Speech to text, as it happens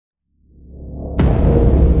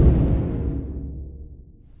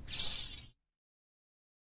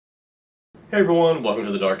Hey everyone, welcome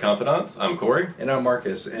to the Dark Confidants. I'm Cory. And I'm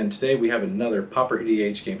Marcus, and today we have another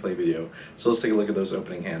pEDH gameplay video, so let's take a look at those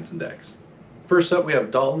opening hands and decks. First up we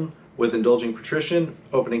have Dalton with Indulging Patrician.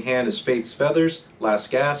 Opening hand is Fate's Feathers,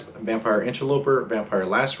 Last Gasp, Vampire Interloper, Vampire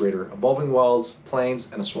Lacerator, Evolving Wilds,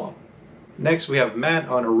 Plains, and a Swamp. Next we have Matt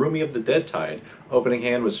on Araumi of the Dead Tide. Opening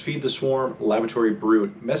hand was Feed the Swarm, Laboratory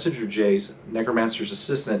Brute, Messenger Jace, Necromancer's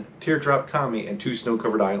Assistant, Teardrop Kami, and 2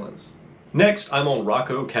 Snow-Covered Islands. Next, I'm on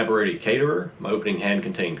Rocco, Cabaretti Caterer. My opening hand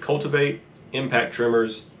contained Cultivate, Impact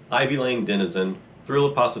Trimmers, Ivy Lane Denizen, Thrill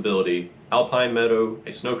of Possibility, Alpine Meadow,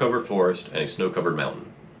 a Snow-Covered Forest, and a Snow-Covered Mountain.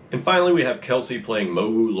 And finally, we have Kelsey playing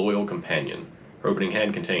Mowu, Loyal Companion. Her opening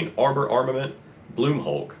hand contained Arbor Armament, Bloom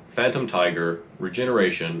Hulk, Phantom Tiger,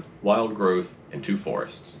 Regeneration, Wild Growth, and 2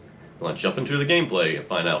 Forests. Let's jump into the gameplay and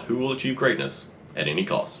find out who will achieve greatness at any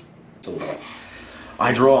cost.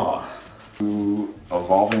 I draw 2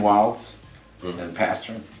 Evolving Wilds and pass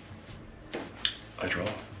turn. I draw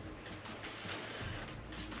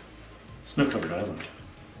Snow-Covered Island.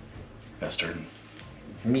 Pass turn.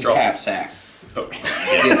 Me Draw. cap sack. Oh.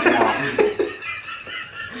 Get Swamp.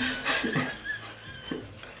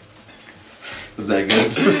 Was that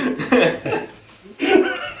good?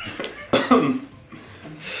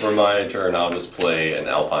 For my turn, I'll just play an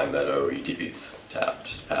Alpine Meadow ETBs tap,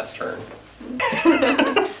 just pass turn.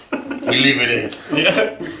 We leave it in.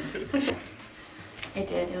 Yeah. I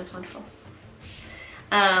did, it was wonderful.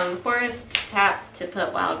 Forest tap to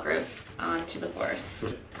put Wild Growth onto the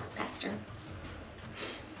forest. Faster.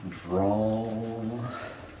 Draw.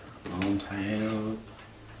 On tab.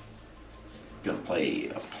 Gonna play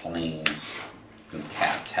a Plains. Then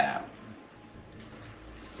tap.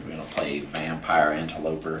 We're gonna play Vampire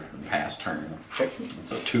Interloper and pass turn. Okay.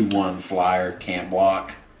 It's a 2/1 flyer, can't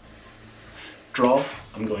block. Draw.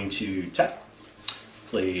 I'm going to tap.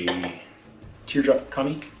 Play Teardrop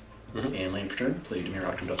Kami and land for turn. Play Demir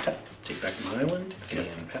Octodog tap. Take back my island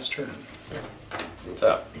and pass turn. And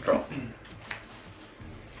tap, draw.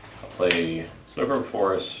 I'll play Snow-Covered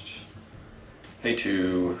Forest, pay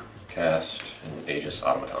 2, cast, and Aegis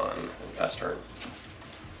Automaton, and pass turn.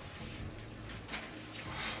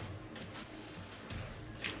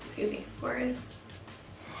 Excuse me, forest.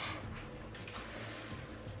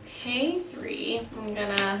 K3, I'm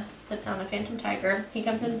gonna put down a Phantom Tiger. He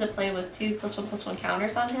comes into play with 2 +1/+1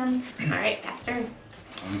 counters on him. Alright, pass turn.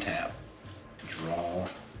 Untap. Draw.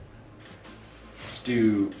 Let's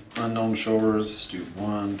do Unknown Shores. Let's do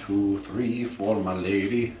 1, 2, 3 for my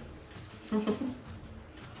lady.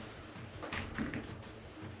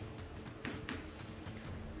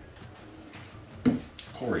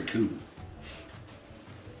 Cory 2.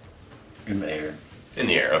 In the air. In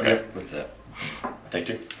the air, okay. Yep, that's it. Take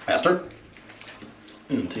 2. Faster.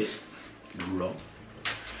 And take draw.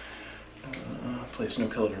 Play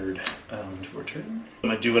Snow-Covered Island for turn. I'm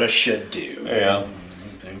gonna do what I should do. Yeah.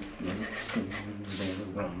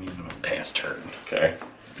 Pass turn. Okay.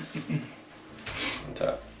 And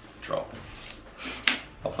tap, draw.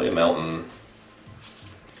 I'll play a mountain.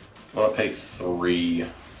 I want to pay 3.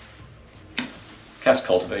 Cast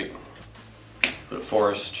Cultivate. Put a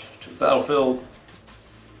forest to the battlefield.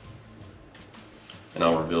 And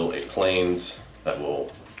I'll reveal a Plains that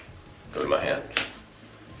will go to my hand.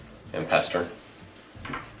 And pass turn.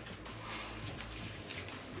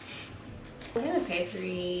 I'm gonna pay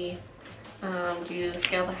 3, do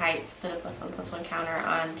Scale the Heights, put a +1/+1 counter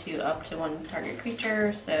onto up to 1 target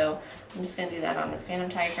creature, so I'm just gonna do that on this Phantom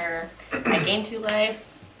Tiger. I gain 2 life.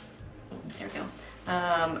 There we go.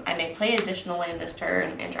 I may play additional land this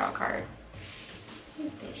turn and draw a card.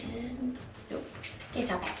 Nope. Guess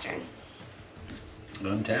I'll pass turn.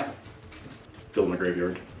 Untap. Fill in the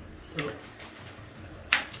graveyard.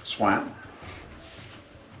 Swamp.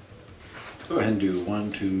 Let's go ahead and do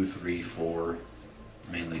 1, 2, 3, 4.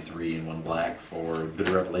 Mainly 3 and 1 black for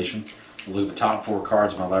Bitter Revelation. I'll lose the top 4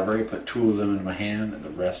 cards of my library, put 2 of them into my hand and the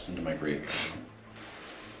rest into my graveyard.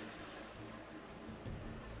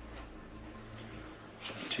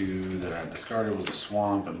 The 2 that I discarded was a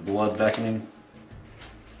Swamp and Blood Beckoning.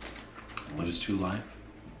 Lose 2 life.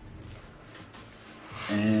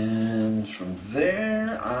 And from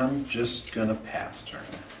there, I'm just gonna pass turn.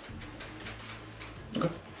 Okay.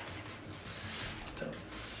 So,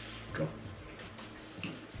 draw.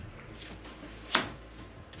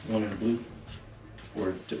 1 in a blue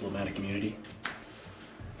for Diplomatic Immunity.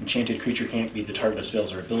 Enchanted creature can't be the target of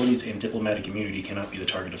spells or abilities, and Diplomatic Immunity cannot be the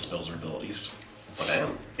target of spells or abilities. Oh,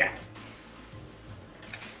 damn. Yeah.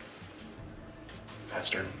 Pass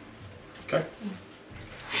turn. Okay.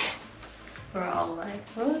 We're all like,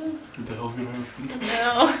 what? What the hell's gonna happen?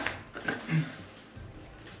 No.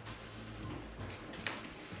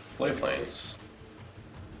 play planes.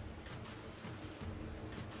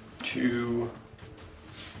 2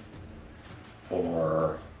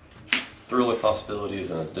 for Thrill of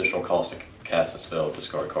Possibilities and an additional cost to cast a spell,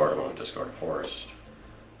 discard a card, I want to discard a forest.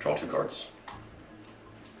 Draw 2 cards.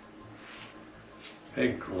 Pay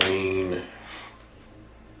green to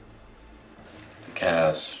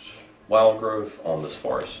cast Wild Growth on this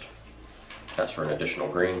forest. Cast for an additional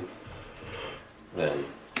green. Then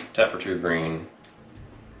tap for 2 green.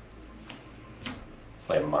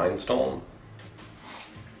 Play a Mindstone.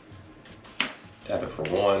 Tap it for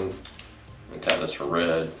 1. And tap this for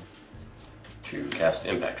red to cast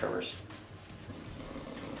Impact Tremors.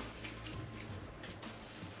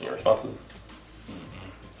 Any responses?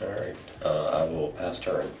 Alright, I will pass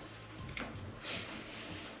turn.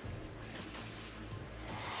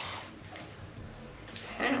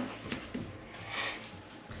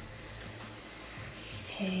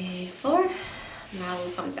 Okay, 4.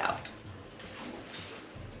 Mowu comes out.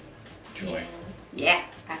 Joy. And yeah,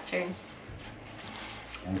 pass turn.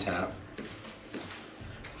 Untap.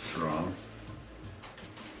 Draw.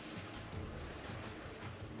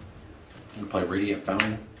 We play Radiant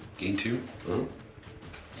Fountain, gain 2. Mm-hmm.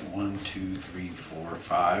 1, 2, 3, 4,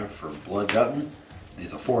 5 for Blood Gutton.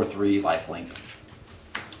 He's a 4/3 lifelink.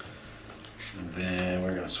 And then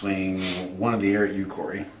we're gonna swing 1 of the air at you,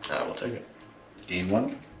 Cory. I will take it. Gain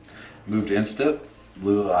 1. Move to instant.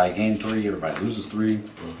 I gain 3. Everybody loses 3.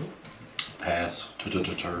 Mm-hmm. Pass.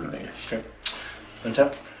 Turn. Okay.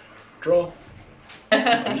 Untap. Draw.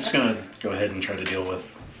 I'm just gonna go ahead and try to deal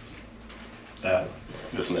with that.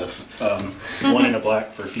 Dismiss. 1 and a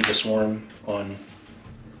black for Feed the Swarm on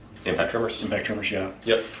Impact Tremors? Impact Tremors, yeah.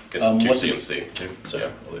 Yep. It's 2 what's CMC. 2, so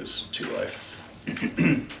Yeah. I'll lose 2 life.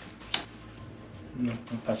 No,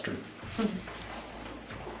 pass turn.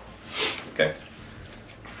 Okay.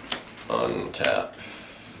 Untap.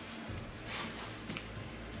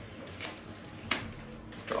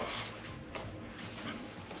 Draw.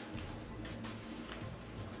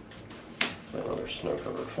 Another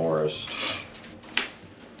snow-covered forest.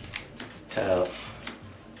 Tap.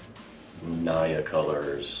 Naya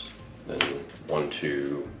colors. Then 1,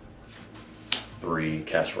 2, 3.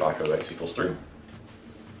 Cast Rocco. X equals 3.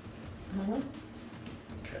 Mm-hmm.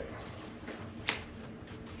 Okay.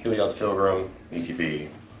 Heliod's Pilgrim, ETB.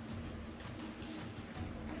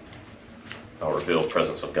 I'll reveal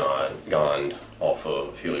Presence of Gond off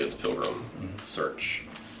of Heliod's Pilgrim search,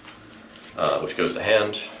 which goes to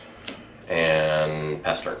hand and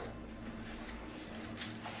pass turn.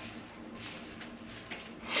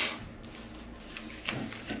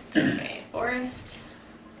 Okay, Forest.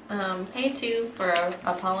 Pay 2 for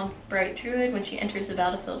a Pollen Bright Druid. When she enters the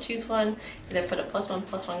battlefield, choose 1. Either put a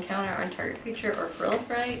 +1/+1 counter on target creature or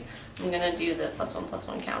Proliferate. I'm gonna do the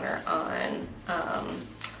 +1/+1 counter on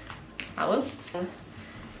Mowu.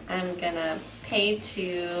 I'm gonna pay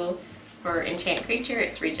 2 for Enchant Creature.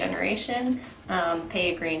 It's regeneration.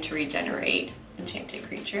 Pay a green to regenerate Enchanted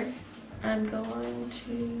Creature. I'm going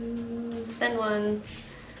to spend 1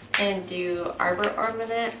 and do Arbor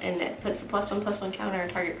Ornament, and it puts the +1/+1 counter on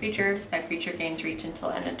target creature. That creature gains reach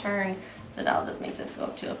until end of turn, so that'll just make this go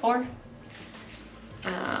up to a 4.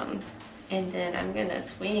 And then I'm gonna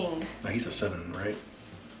swing. No, he's a 7, right?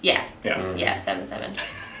 Yeah, Yeah. yeah, 7/7.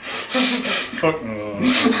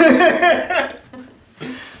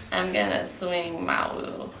 I'm gonna swing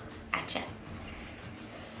Mowu at ya.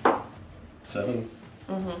 7.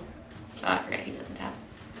 Mm-hmm. Oh, I forgot he doesn't have.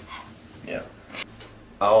 Yeah.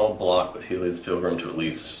 I'll block with Heliod's Pilgrim to at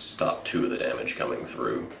least stop 2 of the damage coming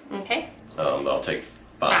through. Okay. I'll take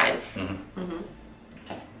 5. 5. Mm-hmm.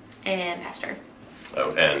 And pass turn.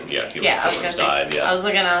 Oh, and yeah, Heliod's Yeah, I was Pilgrim's gonna died, say. yeah. I was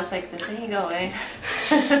looking, I was like, this thing go away.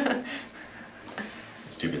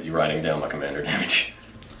 It's too busy writing down my commander damage.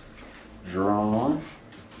 Draw.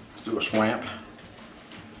 Let's do a swamp.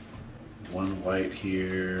 1 white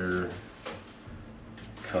here.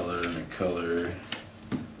 Color and a color.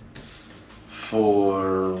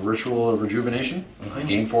 For Ritual of Rejuvenation, I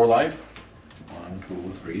gain 4 life. 1,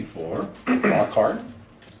 2, 3, 4. Draw a card.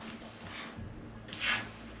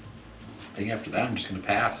 I think after that I'm just gonna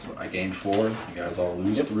pass. I gained 4. You guys all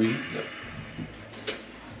lose 3. Yep.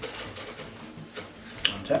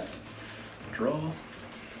 Untap. Draw.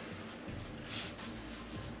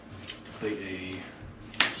 Play a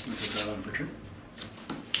sneak around for turn.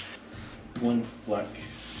 1 black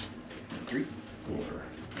and 3 for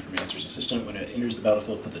Necromancer's Assistant. When it enters the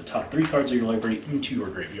battlefield, put the top 3 cards of your library into your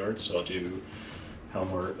graveyard. So I'll do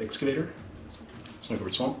Halmor Excavator,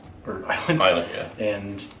 Snowcovered Swamp, or Island, yeah.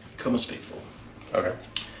 and Coma's Faithful. Okay.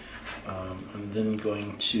 I'm then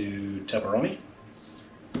going to tap Araumi,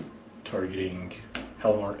 targeting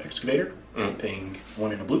Halmar Excavator, paying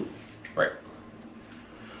 1 and a blue. Right.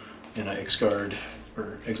 And I exile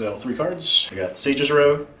 3 cards. I got Sage's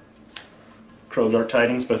Row, Crow of Dark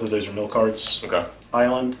Tidings, both of those are mill cards. Okay.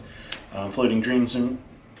 Island, Floating Dreams, and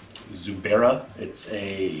Zubera. It's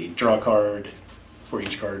a draw card for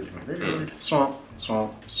each card in my graveyard. Swamp,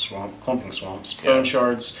 Clumping Swamps, Bone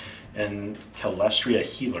Shards, and Calastria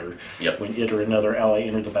Healer. Yep. When it or another ally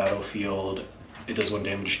enter the battlefield, it does 1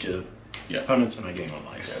 damage to opponents, and I gain 1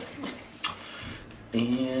 life.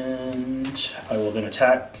 And I will then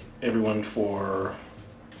attack everyone for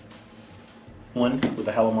 1 with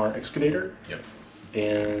the Halmar Excavator. Yep.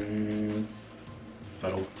 And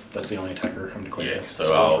that's the only attacker I'm declaring. Yeah,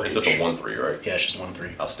 so it's just a 1/3, right? Yeah, it's just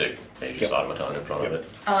 1/3. I'll stick Aegis Automaton in front of it.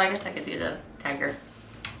 Oh, I guess I could do the tiger.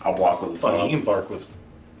 I'll block with the Well, thumb. you can bark with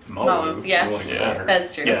Mowu. Mowu, yeah. It won't even Yeah. matter.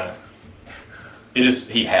 That's true. Yeah.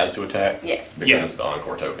 He has to attack Yes. because Yeah. it's the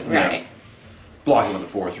Encore token. Right. Blocking with the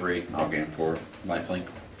 4/3. I'll gain 4 lifelink.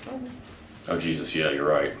 Oh Jesus, yeah, you're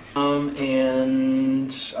right.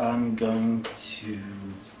 And I'm going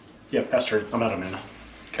to pass turn. I'm out of mana.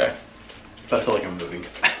 Okay. But I feel like I'm moving.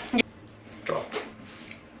 Draw.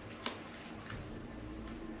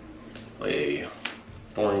 Play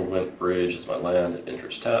Thornglint Bridge as my land. It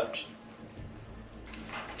enters tapped.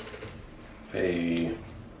 Pay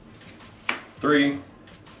 3.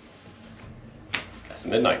 Cast a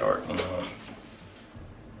Midnight Guard.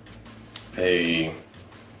 Pay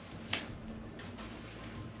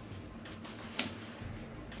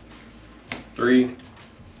 3.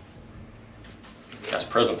 Cast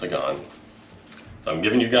Presence of Gone. So I'm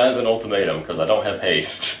giving you guys an ultimatum because I don't have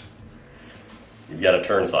haste. You've got a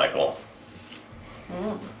turn cycle.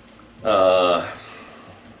 I'll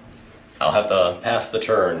have to pass the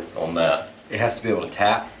turn on that. It has to be able to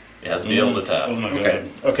tap. It has to be able to tap. Oh my Okay.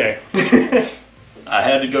 god. Okay. I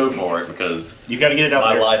had to go for it because You got to get it out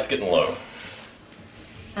my there. life's getting low.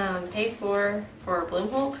 Pay 4 for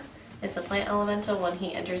Bloomhulk. It's a plant elemental. When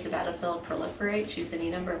he enters the battlefield, proliferate. Choose any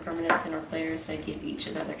number of permanents and or players and give each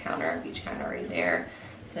another counter of each counter already there.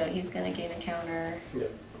 So he's going to gain a counter.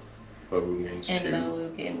 Yep. Mowu gains 2. And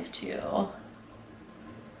Mowu gains 2.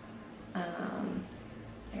 There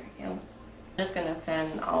we go. I'm just going to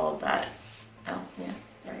send all of that. Oh, yeah.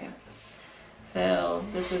 There we go. So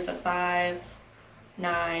this is a 5,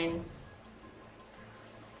 9,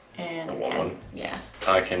 and A 10. 1/1? Yeah.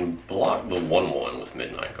 I can block the 1/1 with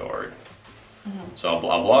Midnight Guard. So I'll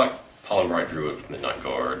block Pollenbright Druid with Midnight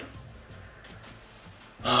Guard.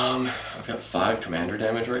 I've got 5 commander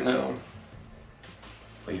damage right now.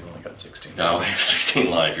 Well, you've only got 16. No, I have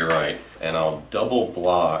 16 life, you're right. And I'll double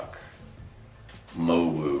block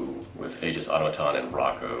Mowu with Aegis Automaton and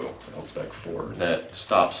Rocco. So it's back 4. That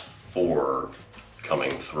stops 4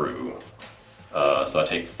 coming through. So I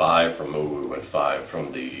take 5 from Mowu and 5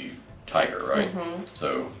 from the Tiger, right?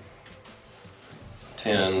 So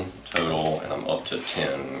 10 total, and I'm up to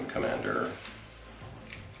 10 commander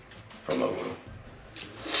from Mowu.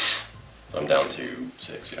 So I'm down to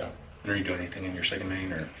 6, yeah. Are you doing anything in your second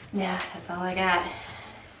main, or? Yeah, that's all I got.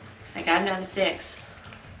 I got him down to 6.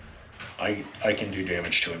 I can do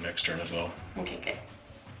damage to him next turn as well. Okay, good.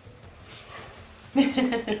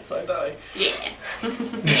 Yes, I die. Yeah.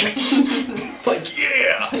 It's like,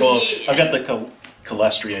 yeah! Well, I've got the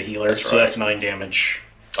Calastria Healer, That's so right. that's 9 damage.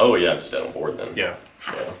 Oh yeah, I'm just dead on board then. Yeah.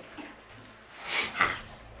 Yeah.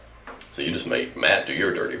 So you just make Matt do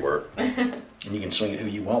your dirty work. And you can swing it who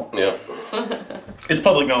you want. Yeah. It's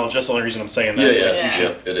public knowledge, that's the only reason I'm saying Yeah, that. yeah, Yeah.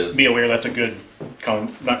 yeah, it is. Be aware that's a good,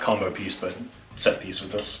 not combo piece, but set piece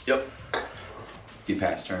with this. Yep. You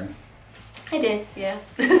pass turn. I did, yeah.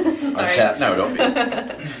 Untap. Sorry. No, don't be.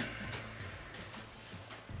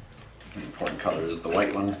 The important color is the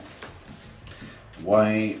white one.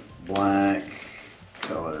 White, black,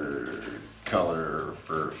 color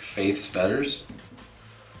for Faith's Fetters.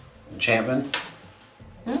 Enchantment.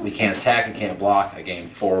 We can't attack, it can't block. I gain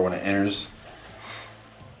 4 when it enters.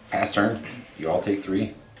 Pass turn. You all take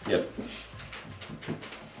 3. Yep.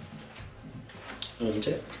 Wasn't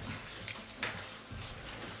it?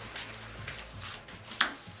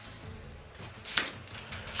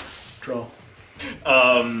 Draw.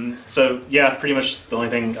 So yeah, pretty much the only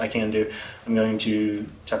thing I can do. I'm going to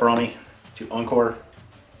tap Araumi to Encore,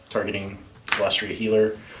 targeting Calastria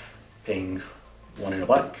Healer, paying 1 in a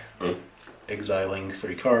black, exiling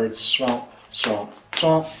 3 cards, swamp, swamp,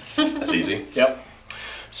 swamp. That's easy. Yep.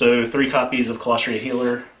 So 3 copies of Calastria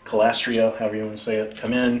Healer, Calastria, however you want to say it,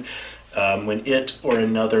 come in. When it or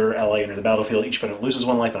another ally enter the battlefield, each opponent loses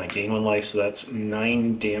 1 life and I gain 1 life, so that's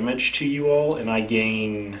 9 damage to you all, and I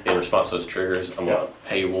gain... In response to those triggers, I'm gonna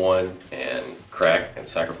pay 1 and crack, and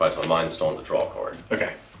sacrifice my Mind Stone to draw a card.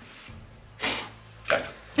 Okay. Okay.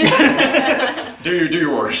 do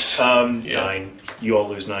your worst. Yeah. 9. You all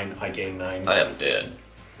lose 9. I gain 9. I am dead.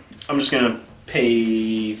 I'm just gonna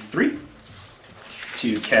pay 3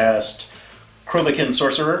 to cast Krovikin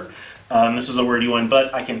Sorcerer. This is a wordy one,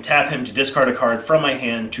 but I can tap him to discard a card from my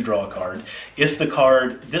hand to draw a card. If the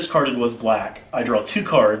card discarded was black, I draw 2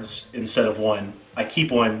 cards instead of 1. I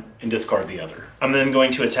keep 1 and discard the other. I'm then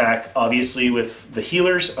going to attack, obviously, with the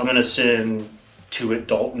healers. I'm going to send 2 at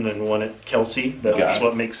Dalton and 1 at Kelsey. That's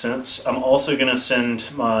what makes sense. I'm also going to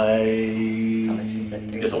send my...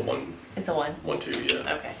 It's a 1. It's a 1. 1, 2,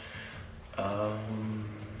 yeah. Okay. I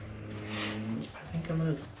think I'm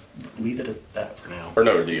going to leave it at that for now. Or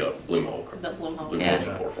no, the Bloom Hole. The Bloom Hole, Bloom yeah.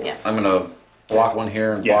 Hole, 4/4. Yeah. I'm gonna block one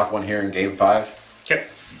here and block one here in game 5. Okay.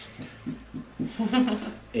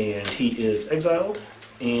 And he is exiled,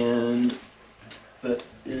 and that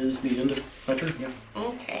is the end of my turn. Yeah.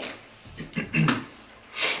 Okay.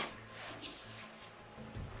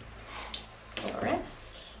 Full rest.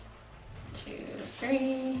 2,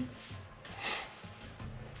 3.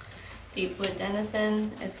 Deepwood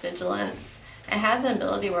Denizen is Vigilance. It has an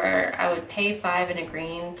ability where I would pay 5 and a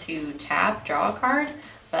green to tap, draw a card,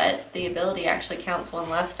 but the ability actually counts 1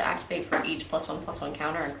 less to activate for each +1/+1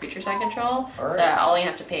 counter on creatures I control. All right. So I only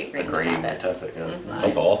have to pay a green, Green, to tap it. yeah. Mhm.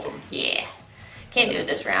 That's awesome. Yeah. Can't do it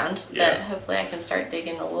this round, Yeah. but hopefully I can start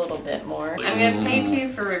digging a little bit more. I'm going to pay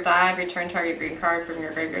 2 for Revive, return target green card from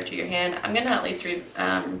your graveyard to your hand. I'm going to at least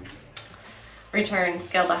return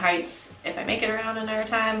Scale the Heights if I make it around another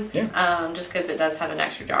time. Yeah. Just because it does have an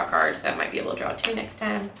extra draw card, so I might be able to draw 2 next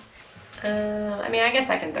time. I mean, I guess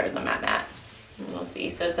I can third them at that. We'll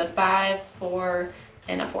see. So it's a 5, 4,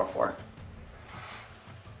 and a 4/4.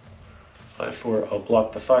 5/4. I'll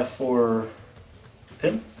block the 5/4 with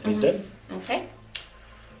him, and he's dead. Okay.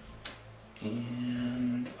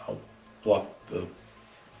 And I'll block the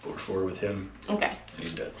 4/4 with him, Okay. and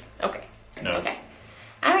he's dead. Okay. No. Okay.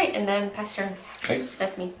 All right, and then pass turn. Okay.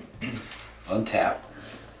 That's me. Untap.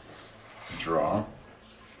 Draw.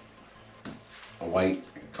 A white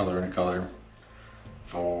color and a color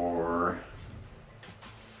for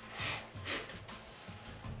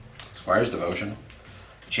Squire's Devotion.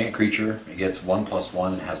 Enchant creature. It gets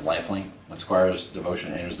 1/1 and has lifelink. When Squire's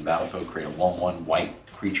Devotion enters the battlefield, create a 1/1 white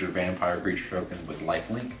creature, vampire creature token with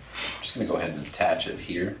lifelink. I'm just going to go ahead and attach it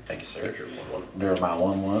here. Thank you, sir. There's my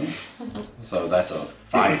 1/1. So that's a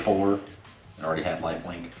 5/4. It already had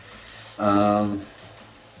lifelink.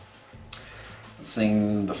 Let's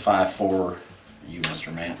sing the 5/4. You,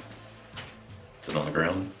 Mr. Man. Is it on the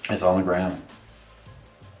ground? It's on the ground.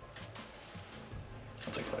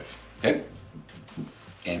 I'll take 5. Okay.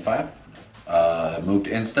 Game 5. Move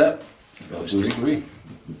to end step. Goes lose 3.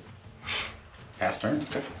 Pass turn.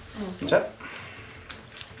 Okay. What's that?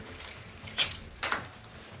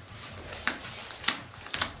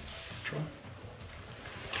 Draw.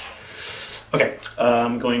 Okay,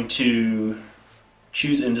 I'm going to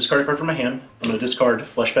choose and discard a card from my hand. I'm going to discard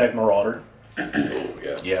Fleshbag Marauder. Oh,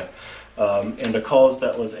 yeah. Yeah. And because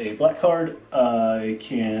that was a black card, I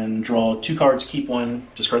can draw 2 cards, keep 1,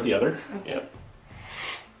 discard the other. Yeah.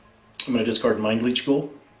 I'm going to discard Mind Leech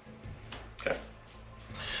Ghoul. Okay.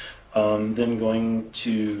 Then going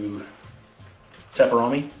to tap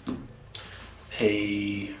Araumi,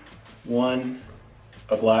 pay 1,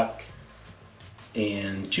 a black,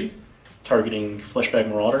 and 2, targeting Fleshbag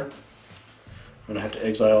Marauder. I'm going to have to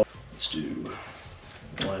exile. Let's do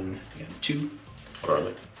 1 and 2. What are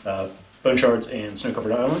they? Bone Shards and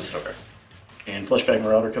Snow-Covered Island. Okay. And Fleshbag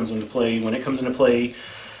Marauder comes into play. When it comes into play,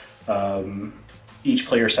 each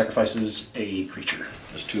player sacrifices a creature.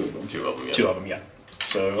 There's 2 of them. 2 of them, yeah. 2 of them, yeah.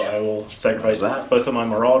 So I will sacrifice that. both of my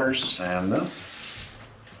Marauders, And this.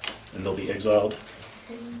 and they'll be exiled.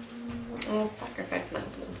 I'll sacrifice my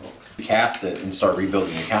Bloom Hole. Cast it and start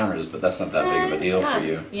rebuilding your counters, but that's not that big of a deal for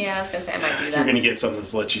you. Yeah, I was going to say I might do that. You're going to get something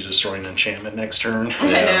that lets you destroy an enchantment next turn. I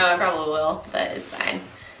Yeah. know, I probably will, but it's fine.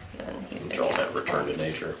 Then he's gonna Draw cast that return to once.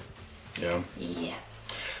 nature. Yeah. Yeah.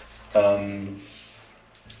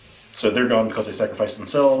 So they're gone because they sacrificed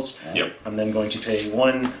themselves. Yep. I'm then going to pay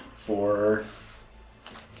 1 for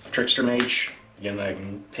a Trickster Mage. Again, I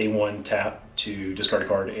can pay 1, tap to discard a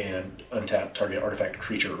card and untap target artifact,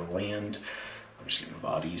 creature, or land. I'm just getting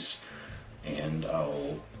bodies, and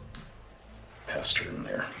I'll pass turn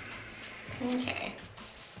there. Okay.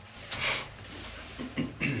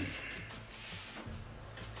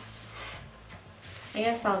 I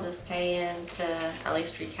guess I'll just pay in to at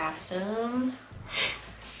least recast him,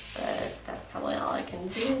 but that's probably all I can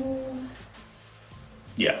do.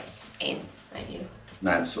 Yeah. Aim at you.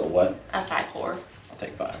 That's a what? A 5/4. I'll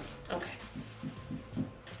take 5. Okay.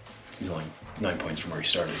 only 9 points from where he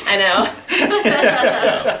started. I know.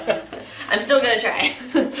 I'm still gonna try.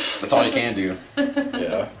 That's all you can do.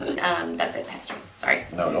 Yeah. That's it, Pastor. Sorry.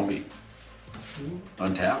 No, don't be.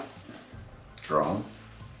 Untap. Draw.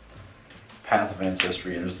 Path of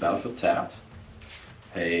Ancestry enters the battlefield tapped.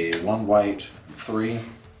 Pay 1 white, 3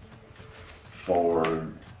 for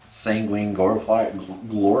Sanguine Glorifier.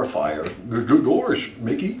 Gosh,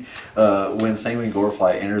 Mickey. When Sanguine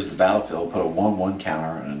Glorifier enters the battlefield, put a 1/1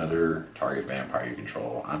 counter on another target vampire you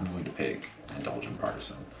control. I'm going to pick Indulging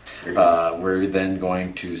Patrician. We're then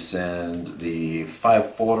going to send the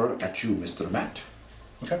 5/4 at you, Mr. Matt.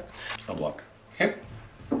 Okay. I'll block. Okay.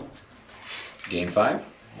 Gain 5.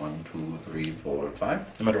 1, 2, 3, 4,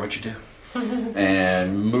 5. No matter what you do.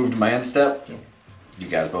 And move to my end step. Yep. You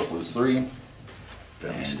guys both lose 3.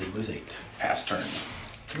 But at least I did lose 8. Pass turn.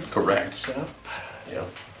 Correct. Step. Yeah.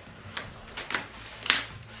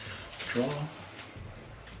 Draw.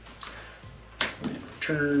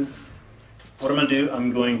 Return. What I'm going to do,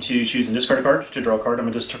 I'm going to choose and discard a card. To draw a card, I'm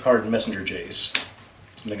going to discard Messenger Jays.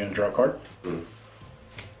 I'm then going to draw a card.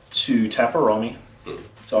 To tap Araumi.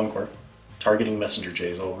 It's Encore. Targeting Messenger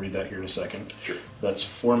Jays. I'll read that here in a second. Sure. That's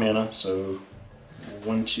 4 mana, so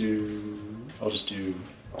 1, 2. I'll just do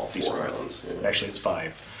All these 4 four. islands. Yeah. Actually, it's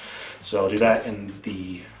 5. So I'll do that in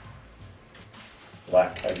the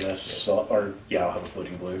black, I guess. So, or yeah, I'll have a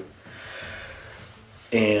floating blue.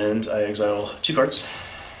 And I exile 2 cards.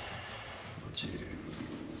 2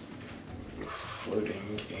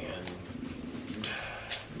 floating and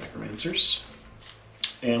necromancers.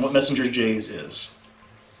 And what Messenger Jays is.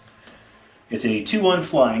 It's a 2/1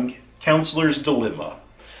 flying Counselor's Dilemma.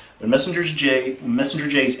 When Messenger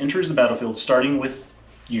Jays enters the battlefield, starting with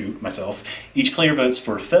you, myself, each player votes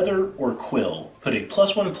for Feather or Quill. Put a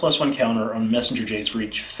 +1/+1 counter on Messenger Jays for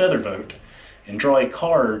each Feather vote, and draw a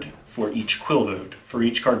card for each Quill vote. For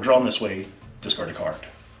each card drawn this way, discard a card.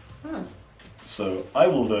 So I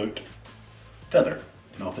will vote Feather,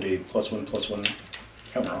 and I'll put a +1/+1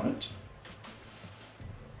 counter on it.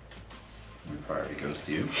 Priority goes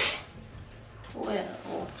to you.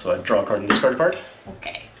 Well, So I draw a card and discard a card.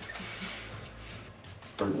 okay.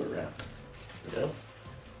 Burglar Wrath. Yeah.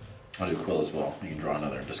 I'll do Quill as well. You can draw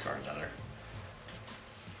another and discard another.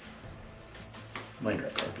 Mind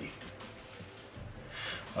Rat card B.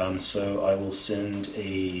 So I will send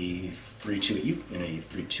a 3/2 at you and a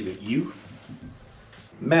 3/2 at you.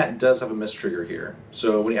 Matt does have a miss trigger here.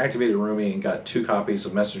 So when he activated Araumi and got 2 copies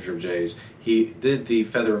of Messenger of Jays, he did the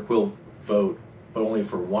Feather and Quill vote, but only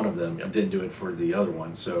for one of them, and didn't do it for the other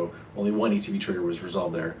one. So only 1 ETB trigger was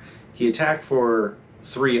resolved there. He attacked for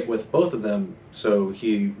 3 with both of them, so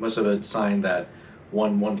he must have assigned that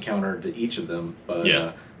 1/1 counter to each of them. But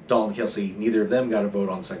Yeah. Dalton and Kelsey, neither of them got a vote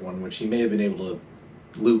on the second one, which he may have been able to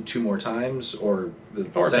loot 2 more times, or the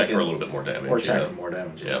Or attack second, for a little bit more damage. or attack yeah. for more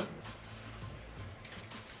damage. Yeah.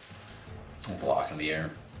 Block in the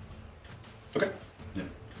air. Okay. Yeah.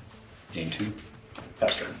 Gain 2.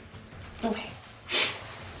 Pass turn. Okay.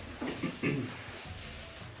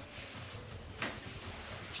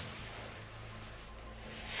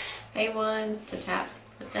 Pay 1 to tap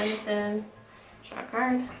the Denizen. Draw a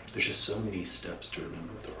card. There's just so many steps to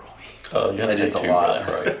remember with Araumi. Oh, you have to That is take a 2 lot.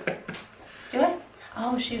 for that, right? Do I?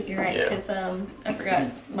 Oh shoot, you're right. Yeah. Because I forgot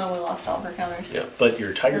Mowu lost all of her counters. Yeah. But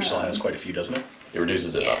your Tiger still has quite a few, doesn't it? It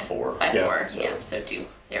reduces it by 4. By Yeah, 4. so- Yeah. So 2.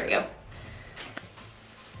 There we go.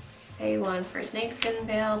 Pay 1 for Snakeskin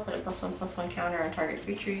Veil. Put a +1/+1 counter on target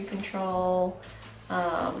creature you control.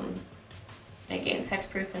 It gains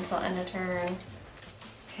hexproof until end of turn.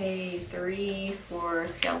 Pay 3 for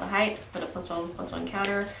Scale the Heights. Put a +1/+1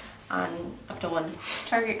 counter on up to 1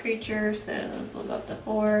 target creature. So this will go up to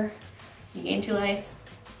 4. You gain 2 life.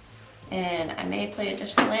 And I may play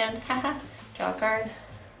additional land. Haha. Draw a card.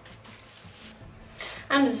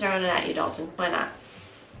 I'm just throwing it at you, Dalton. Why not?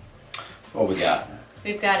 What we got?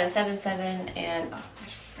 We've got a 7/7 and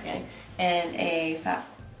forgetting, and a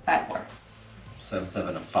 5/4.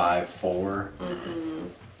 7/7 and 5/4. Mm-hmm.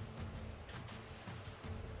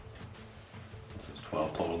 So it's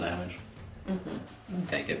 12 total damage. Mm-hmm.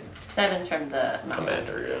 Take it. 7's from the mountain.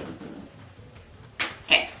 Commander, yeah.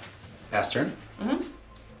 Okay. Pass turn. Mm-hmm.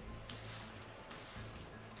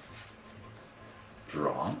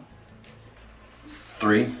 Draw.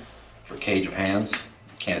 3 for Cage of Hands.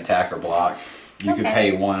 Can't attack or block. You could Okay.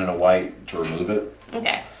 pay 1 and a white to remove it.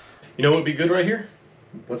 Okay. You know what would be good right here?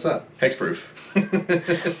 What's that? Hexproof.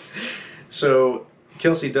 So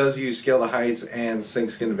Kelsey does use Scale the Heights and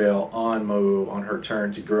Snakeskin Veil on Mowu on her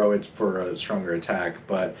turn to grow it for a stronger attack,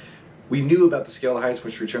 but we knew about the Scale the Heights,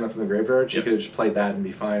 which returned it from the graveyard. She Yep. could have just played that and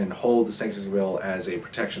be fine and hold the Snakeskin Veil as a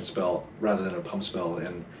protection spell rather than a pump spell,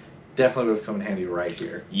 and definitely would have come in handy right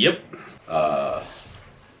here. Yep.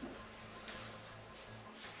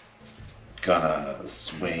 Gonna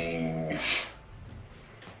swing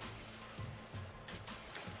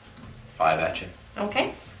 5 at you.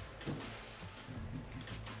 Okay.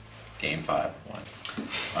 Gain 5.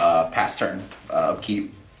 1. Pass turn.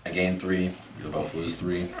 Upkeep. I gain 3. You'll both lose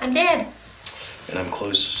 3. I'm dead. And I'm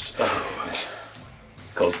close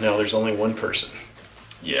because now there's only one person.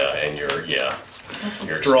 Yeah, and you're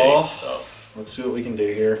Draw. escape stuff. Let's see what we can do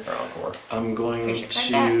here. Encore. I'm going Here's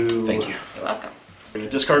your card to. Thank you. You're welcome. I'm going to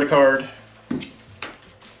discard a card.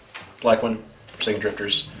 Black one. Forsaken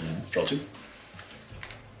Drifters. Draw 2.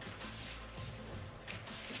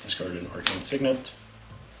 Discard an Arcane Signet.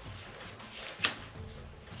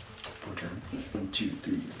 4 turn. 1, 2,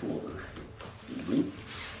 3, 4. Blue.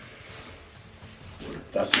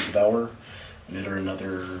 Thassa's Devour. And enter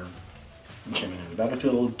another enchantment in the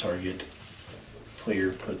battlefield. Target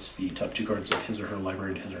player puts the top 2 cards of his or her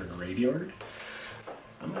library into his or her graveyard.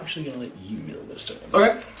 I'm actually going to let you middle this time.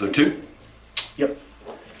 Okay, so 2. Yep.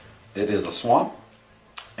 It is a swamp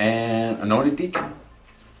and Anointed Deacon.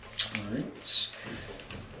 Alright.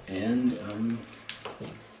 And I'm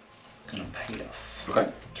going to pass.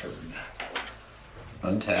 Okay. Turn.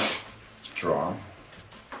 Untap. Draw.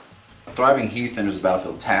 Thriving Heath enters the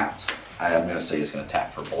battlefield tapped. I'm going to say it's going to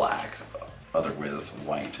tap for black, other with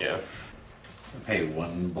white. Yeah. Pay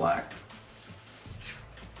 1 black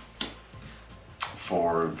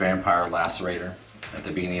for Vampire Lacerator. At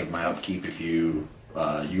the beginning of my upkeep, if you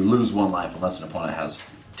lose 1 life unless an opponent has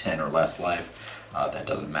 10 or less life. That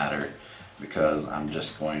doesn't matter because I'm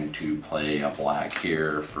just going to play a black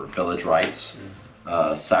here for Village Rites,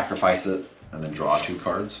 sacrifice it, and then draw 2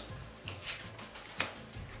 cards.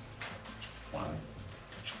 1,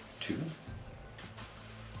 2.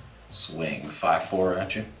 Swing 5/4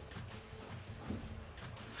 at you.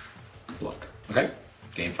 Look. Okay.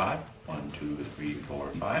 Game 5. 1, 2, 3, 4,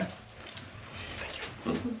 5.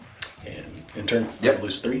 Thank you. And in turn, Yep.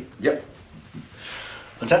 lose 3. Yep.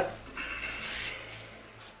 Untap.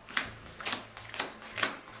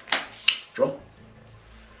 Draw.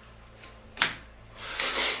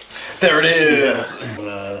 There it is. I'm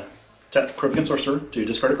gonna tap Croaking Sorcerer to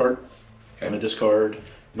discard a card. Okay. I'm gonna discard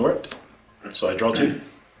ignore it. So I draw 2.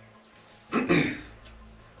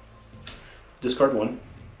 Discard 1.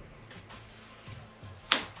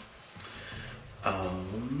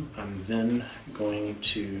 I'm then going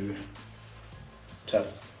to tap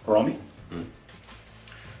Araumi,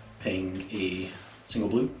 paying a single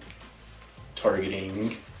blue,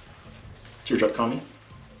 targeting Teardrop Kami.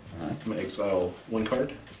 Alright. I'm going to exile 1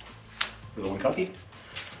 card for the 1 copy.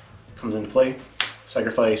 Comes into play.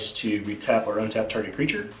 Sacrifice to retap or untap target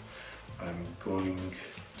creature. I'm going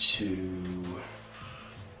to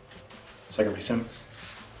sacrifice him.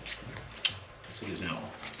 So he's now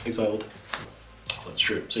exiled. Oh, that's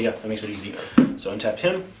true. So yeah, that makes it easy. So untap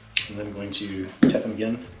him, and then I'm going to tap him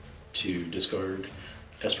again to discard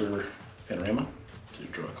Esper Panorama to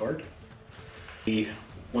draw a card. The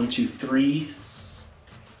 1, 2, 3.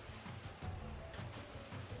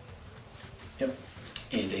 Yep.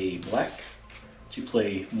 And a black to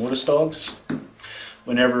play Mortis Dogs.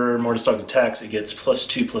 Whenever Mortis Dogs attacks, it gets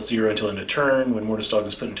 +2/+0 until end of turn. When Mortis Dogs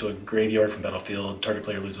is put into a graveyard from battlefield, target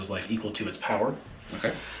player loses life equal to its power.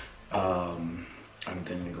 Okay. I'm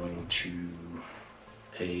then going to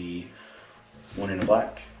pay 1 in a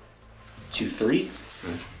black, 2, 3,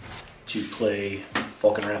 to play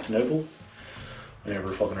Falconwrath Noble.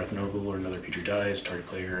 Whenever Falconwrath Noble or another creature dies, target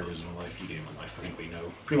player loses 1 life, you gain 1 life. I think we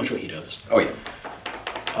know pretty much what he does. Oh yeah.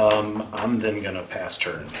 I'm then gonna pass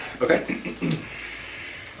turn. Okay.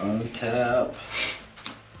 Untap.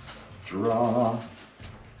 Draw.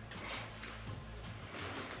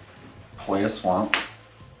 Play a swamp.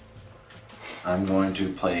 I'm going to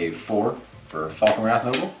play 4 for Falconwrath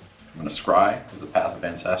Noble. I'm going to scry as a Path of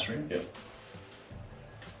Ancestry. Yep.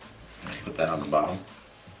 Put that on the bottom.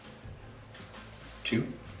 2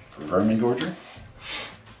 for Vermin Gorger.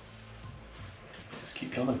 Just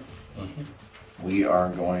keep coming. We are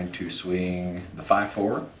going to swing the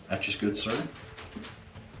 5/4 at your good sir.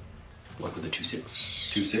 Luck with the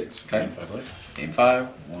 2/6. 2/6. Okay. 5 life. Game 5.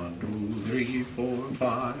 1, 2, 3, 4,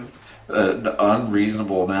 5. An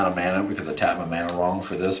unreasonable amount of mana because I tapped my mana wrong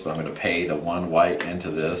for this, but I'm going to pay the 1 white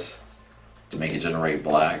into this to make it generate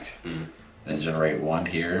black. Then generate 1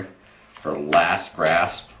 here for Last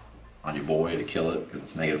Grasp on your boy to kill it because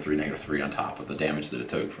it's -3/-3 on top of the damage that it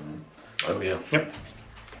took from. Oh yeah. Yep.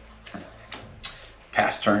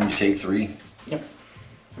 Pass turn, you take 3. Yep.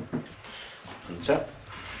 Untap.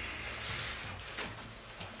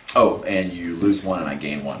 Oh, and you lose 1 and I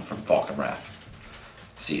gain 1 from Falconwrath.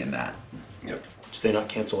 seeing that. Yep. Do they not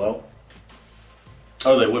cancel out?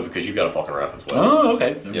 Oh, they would because you've got a fucking wrath as well. Oh,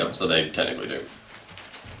 okay. Yeah, so they technically do.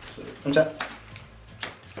 So untap.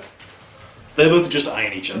 They both just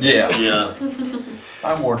eyeing each other. Yeah. Yeah.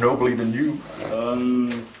 I'm more nobly than you.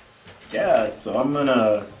 Yeah, so I'm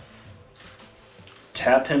gonna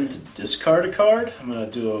tap him to discard a card. I'm gonna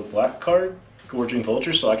do a black card, Gorging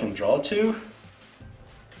Vulture, so I can draw 2.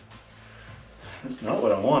 That's not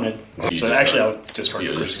what I wanted. You So discard- actually, I'll discard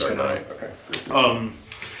You it. discard nine. Okay.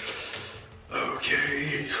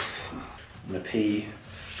 Okay. I'm gonna pay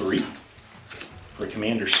 3 for a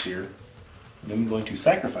Commander Sphere. And I'm going to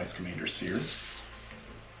sacrifice Commander Sphere.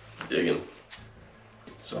 Digging.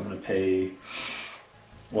 So I'm gonna pay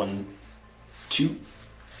 1, 2,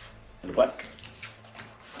 and a black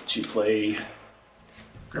to play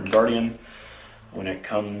Grim Guardian. When it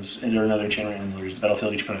comes into another enchantment and enters the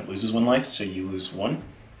battlefield, each opponent loses 1 life, so you lose 1.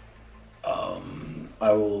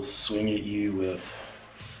 I will swing at you with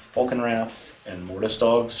Falcon Wrath and Mortis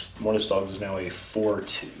Dogs. Mortis Dogs is now a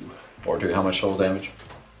 4/2. 4/2, how much total damage?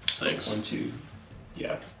 6. 1, 2,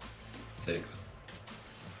 yeah. 6.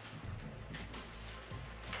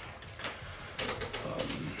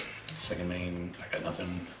 Second main, I got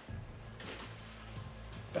nothing.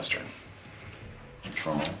 Best turn.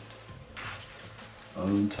 Draw.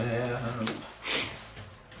 Untap.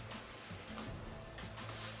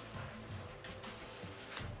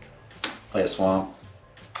 Play a swamp.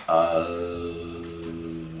 I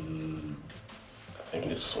think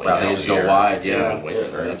you just swing Wow, they out just here. go wide, yeah. And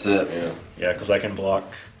win, right? That's it. Yeah. Yeah, because I can block,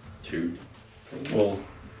 2. well,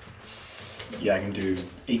 yeah, I can do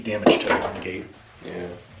 8 damage to negate. Yeah.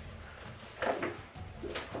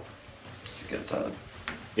 Just gets out.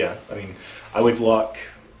 Yeah, I mean, I would block,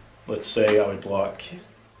 let's say I would block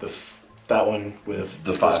that one with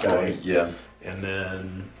The this 5 guy, guy. Yeah. and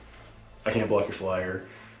then I can't block your flyer.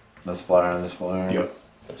 This flyer and this flyer. Yep.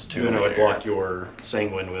 That's 2. Then I right would there. block your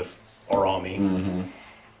Sanguine with Araumi. Mm-hmm.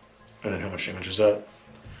 And then how much damage is that?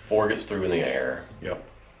 4 gets through in the air. Yep.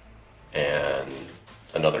 And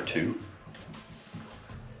another 2.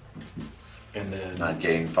 And then Not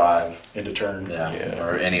gain 5. end of turn. Yeah. Yeah.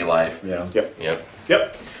 Or any life. Yeah. Yep. Yep.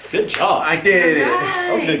 Yep. Good job. I did it.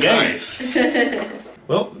 That was a good game. Nice.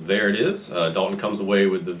 Well, there it is. Dalton comes away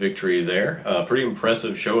with the victory there. Pretty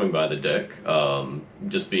impressive showing by the deck.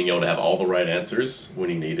 Just being able to have all the right answers when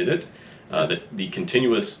he needed it. The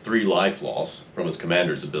continuous 3 life loss from his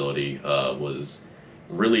commander's ability was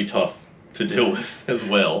really tough to deal with as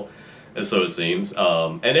well, as so it seems.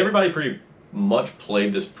 And everybody pretty much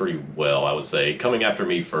played this pretty well, I would say. Coming after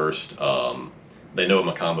me first, they know I'm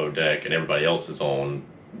a combo deck, and everybody else is on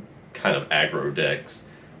kind of aggro decks.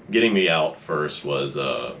 Getting me out first was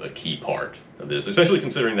a key part of this, especially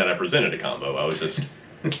considering that I presented a combo. I was just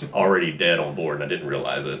already dead on board and I didn't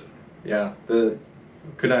realize it. Yeah,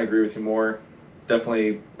 could not agree with you more.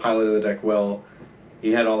 Definitely piloted the deck well.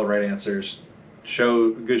 He had all the right answers.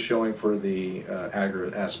 Good showing for the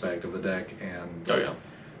aggro aspect of the deck, and Oh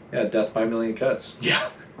yeah, death by a million cuts. yeah.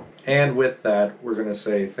 And with that, we're going to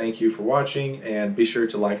say thank you for watching, and be sure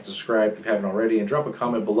to like and subscribe if you haven't already, and drop a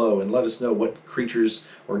comment below and let us know what creatures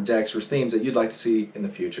or decks or themes that you'd like to see in the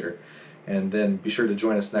future. And then be sure to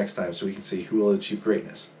join us next time so we can see who will achieve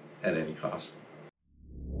greatness at any cost.